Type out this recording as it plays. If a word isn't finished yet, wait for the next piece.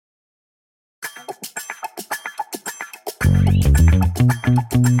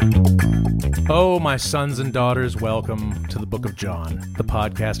Oh, my sons and daughters, welcome to the Book of John, the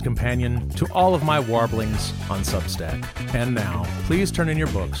podcast companion to all of my warblings on Substack. And now, please turn in your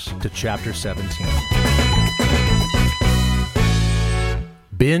books to Chapter 17.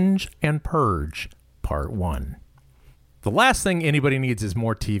 Binge and Purge, Part 1. The last thing anybody needs is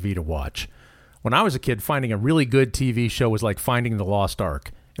more TV to watch. When I was a kid, finding a really good TV show was like finding the Lost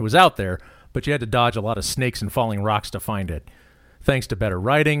Ark. It was out there, but you had to dodge a lot of snakes and falling rocks to find it. Thanks to better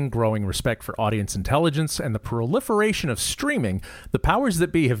writing, growing respect for audience intelligence, and the proliferation of streaming, the powers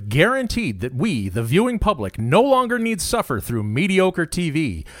that be have guaranteed that we, the viewing public, no longer need suffer through mediocre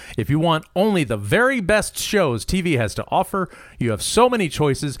TV. If you want only the very best shows TV has to offer, you have so many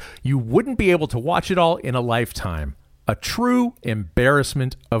choices, you wouldn't be able to watch it all in a lifetime. A true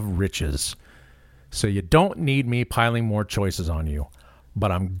embarrassment of riches. So you don't need me piling more choices on you.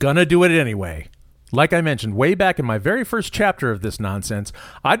 But I'm gonna do it anyway. Like I mentioned way back in my very first chapter of this nonsense,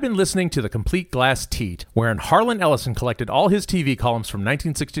 I'd been listening to The Complete Glass Teat, wherein Harlan Ellison collected all his TV columns from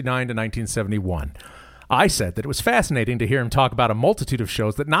 1969 to 1971. I said that it was fascinating to hear him talk about a multitude of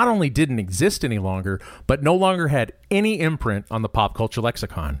shows that not only didn't exist any longer, but no longer had any imprint on the pop culture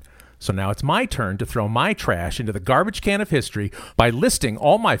lexicon. So now it's my turn to throw my trash into the garbage can of history by listing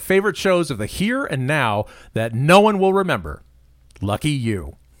all my favorite shows of the here and now that no one will remember. Lucky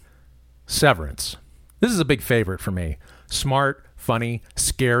you. Severance. This is a big favorite for me. Smart, funny,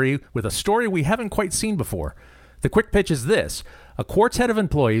 scary, with a story we haven't quite seen before. The quick pitch is this. A quartet of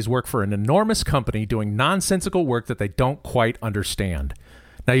employees work for an enormous company doing nonsensical work that they don't quite understand.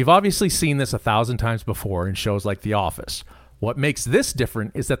 Now, you've obviously seen this 1,000 times before in shows like The Office. What makes this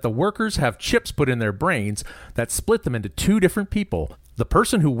different is that the workers have chips put in their brains that split them into two different people. The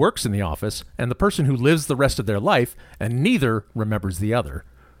person who works in the office and the person who lives the rest of their life, and neither remembers the other.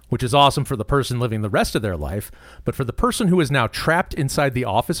 Which is awesome for the person living the rest of their life, but for the person who is now trapped inside the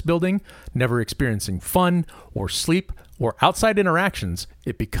office building, never experiencing fun or sleep or outside interactions,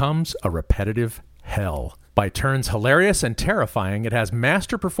 it becomes a repetitive hell. By turns hilarious and terrifying, it has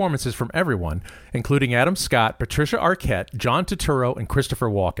master performances from everyone, including Adam Scott, Patricia Arquette, John Turturro, and Christopher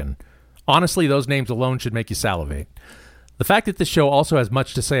Walken. Honestly, those names alone should make you salivate. The fact that this show also has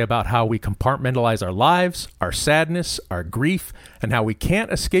much to say about how we compartmentalize our lives, our sadness, our grief, and how we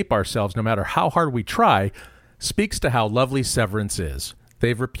can't escape ourselves no matter how hard we try, speaks to how lovely Severance is.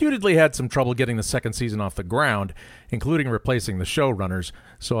 They've reputedly had some trouble getting the second season off the ground, including replacing the showrunners,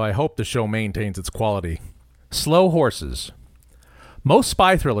 so I hope the show maintains its quality. Slow Horses. Most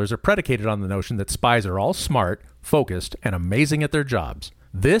spy thrillers are predicated on the notion that spies are all smart, focused, and amazing at their jobs.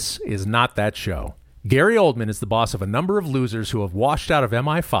 This is not that show. Gary Oldman is the boss of a number of losers who have washed out of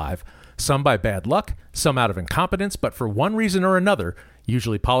MI5, some by bad luck, some out of incompetence, but for one reason or another,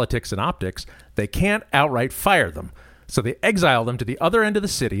 usually politics and optics, they can't outright fire them. So they exile them to the other end of the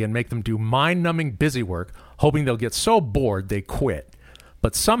city and make them do mind-numbing busy work, hoping they'll get so bored they quit.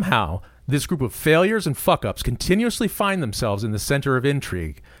 But somehow, this group of failures and fuck-ups continuously find themselves in the center of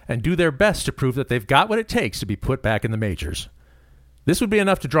intrigue and do their best to prove that they've got what it takes to be put back in the majors. This would be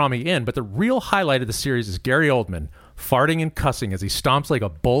enough to draw me in, but the real highlight of the series is Gary Oldman, farting and cussing as he stomps like a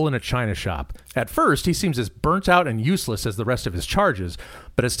bull in a china shop. At first, he seems as burnt out and useless as the rest of his charges,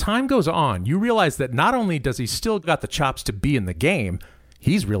 but as time goes on, you realize that not only does he still got the chops to be in the game,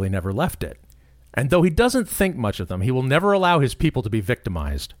 he's really never left it. And though he doesn't think much of them, he will never allow his people to be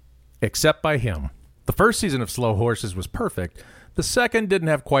victimized. Except by him. The first season of Slow Horses was perfect. The second didn't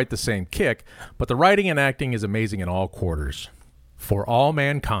have quite the same kick, but the writing and acting is amazing in all quarters. For All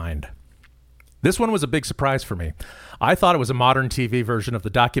Mankind. This one was a big surprise for me. I thought it was a modern TV version of the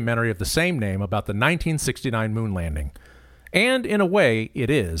documentary of the same name about the 1969 moon landing. And in a way,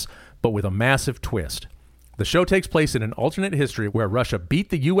 it is, but with a massive twist. The show takes place in an alternate history where Russia beat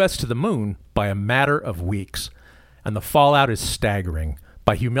the U.S. to the moon by a matter of weeks. And the fallout is staggering.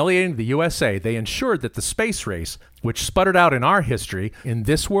 By humiliating the USA, they ensured that the space race, which sputtered out in our history, in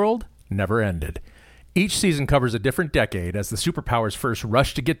this world, never ended. Each season covers a different decade as the superpowers first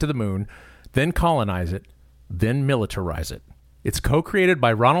rush to get to the moon, then colonize it, then militarize it. It's co-created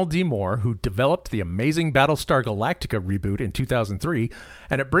by Ronald D. Moore, who developed the amazing Battlestar Galactica reboot in 2003,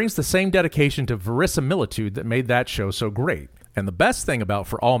 and it brings the same dedication to verisimilitude that made that show so great. And the best thing about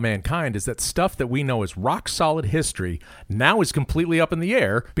For All Mankind is that stuff that we know as rock-solid history now is completely up in the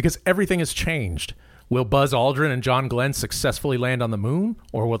air because everything has changed. Will Buzz Aldrin and John Glenn successfully land on the moon,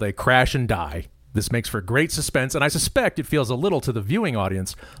 or will they crash and die? This makes for great suspense, and I suspect it feels a little to the viewing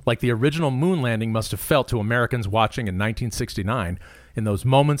audience like the original moon landing must have felt to Americans watching in 1969 in those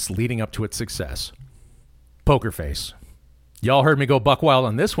moments leading up to its success. Poker Face. Y'all heard me go buck wild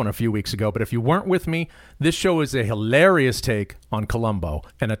on this one a few weeks ago, but if you weren't with me, this show is a hilarious take on Columbo,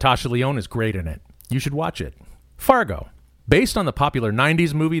 and Natasha Lyonne is great in it. You should watch it. Fargo. Based on the popular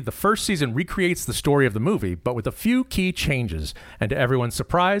 90s movie, the first season recreates the story of the movie, but with a few key changes, and to everyone's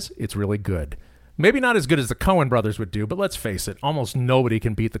surprise, it's really good. Maybe not as good as the Coen brothers would do, but let's face it, almost nobody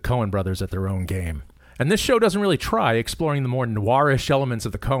can beat the Coen brothers at their own game. And this show doesn't really try exploring the more noirish elements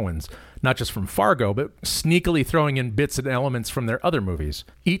of the Coens, not just from Fargo, but sneakily throwing in bits and elements from their other movies.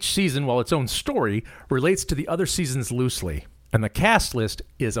 Each season, while its own story, relates to the other seasons loosely. And the cast list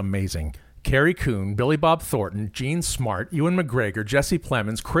is amazing. Carrie Coon, Billy Bob Thornton, Gene Smart, Ewan McGregor, Jesse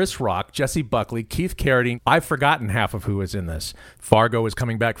Plemons, Chris Rock, Jesse Buckley, Keith Carradine. I've forgotten half of who is in this. Fargo is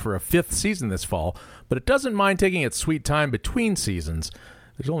coming back for a 5th season this fall, but it doesn't mind taking its sweet time between seasons.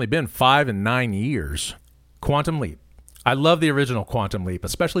 There's only been 5 and 9 years. Quantum Leap. I love the original Quantum Leap,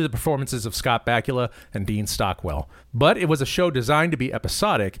 especially the performances of Scott Bakula and Dean Stockwell. But it was a show designed to be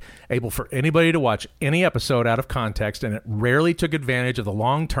episodic, able for anybody to watch any episode out of context, and it rarely took advantage of the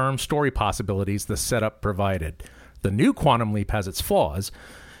long-term story possibilities the setup provided. The new Quantum Leap has its flaws.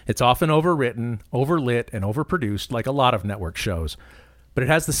 It's often overwritten, overlit, and overproduced like a lot of network shows. But it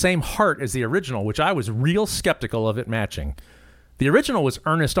has the same heart as the original, which I was real skeptical of it matching. The original was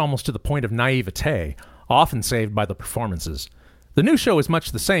earnest almost to the point of naivete, often saved by the performances. The new show is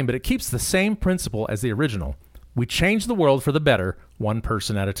much the same, but it keeps the same principle as the original. We change the world for the better, one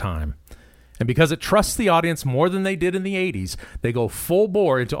person at a time. And because it trusts the audience more than they did in the 80s, they go full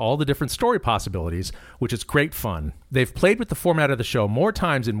bore into all the different story possibilities, which is great fun. They've played with the format of the show more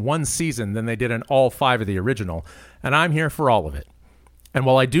times in one season than they did in all 5 of the original, and I'm here for all of it. And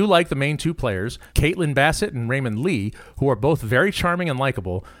while I do like the main 2 players, Caitlin Bassett and Raymond Lee, who are both very charming and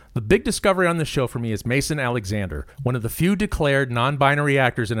likable, the big discovery on the show for me is Mason Alexander, one of the few declared non-binary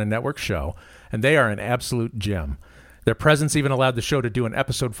actors in a network show, and they are an absolute gem. Their presence even allowed the show to do an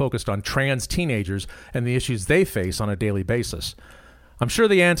episode focused on trans teenagers and the issues they face on a daily basis. I'm sure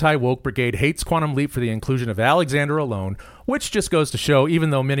the anti-woke brigade hates Quantum Leap for the inclusion of Alexander alone, which just goes to show even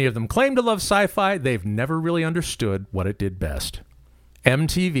though many of them claim to love sci-fi, they've never really understood what it did best.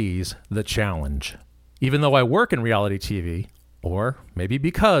 MTV's The Challenge. Even though I work in reality TV, or maybe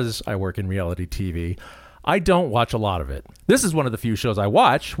because I work in reality TV, I don't watch a lot of it. This is one of the few shows I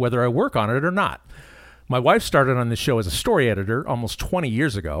watch, whether I work on it or not. My wife started on this show as a story editor almost 20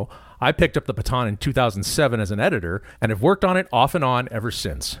 years ago. I picked up the baton in 2007 as an editor and have worked on it off and on ever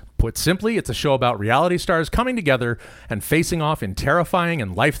since. Put simply, it's a show about reality stars coming together and facing off in terrifying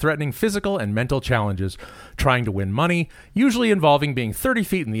and life-threatening physical and mental challenges, trying to win money, usually involving being 30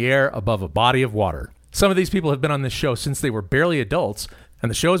 feet in the air above a body of water. Some of these people have been on this show since they were barely adults, and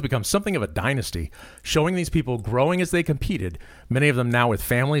the show has become something of a dynasty, showing these people growing as they competed, many of them now with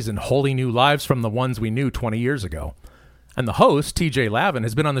families and wholly new lives from the ones we knew 20 years ago. And the host, TJ Lavin,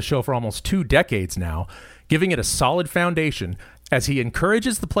 has been on the show for almost 2 decades now, giving it a solid foundation as he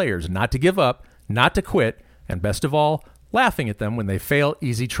encourages the players not to give up, not to quit, and best of all, laughing at them when they fail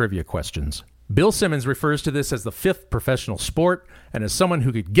easy trivia questions. Bill Simmons refers to this as the 5th professional sport, and as someone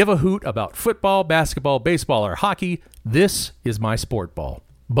who could give a hoot about football, basketball, baseball, or hockey, this is my sport ball.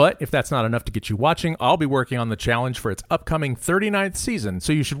 But if that's not enough to get you watching, I'll be working on The Challenge for its upcoming 39th season,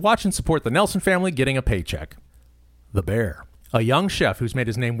 so you should watch and support the Nelson family getting a paycheck. The Bear. A young chef who's made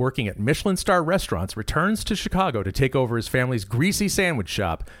his name working at Michelin star restaurants returns to Chicago to take over his family's greasy sandwich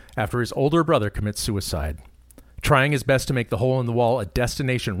shop after his older brother commits suicide. Trying his best to make the Hole in the Wall a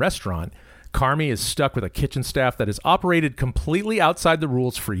destination restaurant, Carmy is stuck with a kitchen staff that has operated completely outside the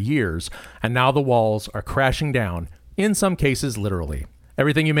rules for years, and now the walls are crashing down, in some cases literally.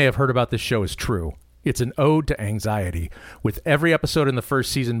 Everything you may have heard about this show is true. It's an ode to anxiety, with every episode in the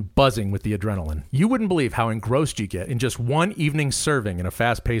first season buzzing with the adrenaline. You wouldn't believe how engrossed you get in just one evening serving in a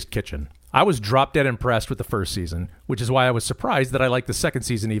fast-paced kitchen. I was drop-dead impressed with the first season, which is why I was surprised that I liked the second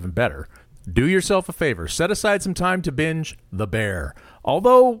season even better. Do yourself a favor, set aside some time to binge The Bear.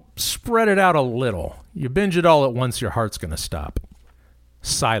 Although, spread it out a little. You binge it all at once, your heart's going to stop.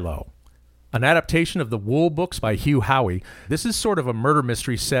 Silo. An adaptation of the Wool books by Hugh Howey, this is sort of a murder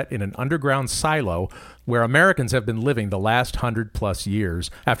mystery set in an underground silo where Americans have been living the last 100-plus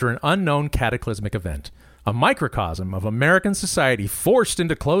years after an unknown cataclysmic event. A microcosm of American society forced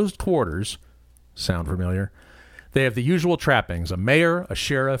into closed quarters. Sound familiar? They have the usual trappings, a mayor, a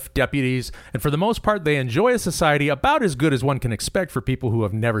sheriff, deputies, and for the most part they enjoy a society about as good as one can expect for people who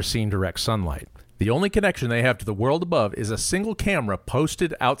have never seen direct sunlight. The only connection they have to the world above is a single camera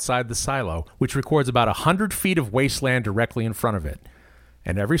posted outside the silo, which records about 100 feet of wasteland directly in front of it.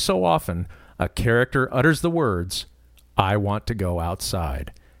 And every so often, a character utters the words, "I want to go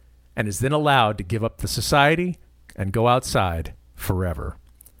outside," and is then allowed to give up the society, and go outside forever.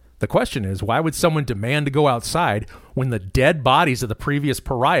 The question is, why would someone demand to go outside when the dead bodies of the previous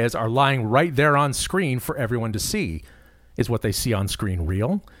pariahs are lying right there on screen for everyone to see? Is what they see on screen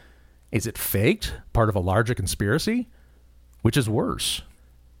real? Is it faked? Part of a larger conspiracy? Which is worse?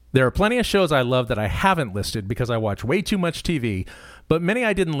 There are plenty of shows I love that I haven't listed because I watch way too much TV, but many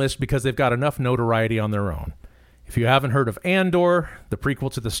I didn't list because they've got enough notoriety on their own. If you haven't heard of Andor, the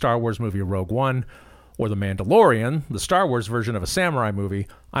prequel to the Star Wars movie Rogue One, or The Mandalorian, the Star Wars version of a samurai movie,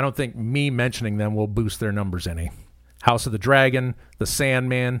 I don't think me mentioning them will boost their numbers any. House of the Dragon, The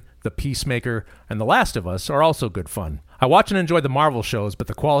Sandman, The Peacemaker, and The Last of Us are also good fun. I watch and enjoy the Marvel shows, but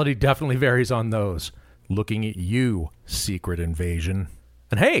the quality definitely varies on those. Looking at you, Secret Invasion.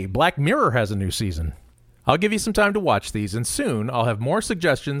 And hey, Black Mirror has a new season. I'll give you some time to watch these, and soon I'll have more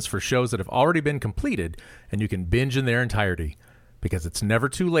suggestions for shows that have already been completed, and you can binge in their entirety, because it's never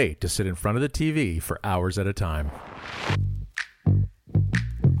too late to sit in front of the TV for hours at a time.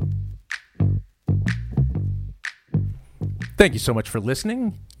 Thank you so much for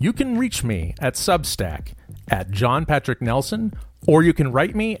listening. You can reach me at Substack at John Patrick Nelson, or you can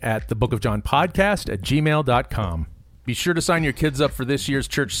write me at thebookofjohnpodcast@gmail.com. Be sure to sign your kids up for this year's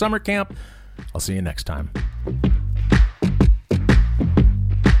church summer camp. I'll see you next time.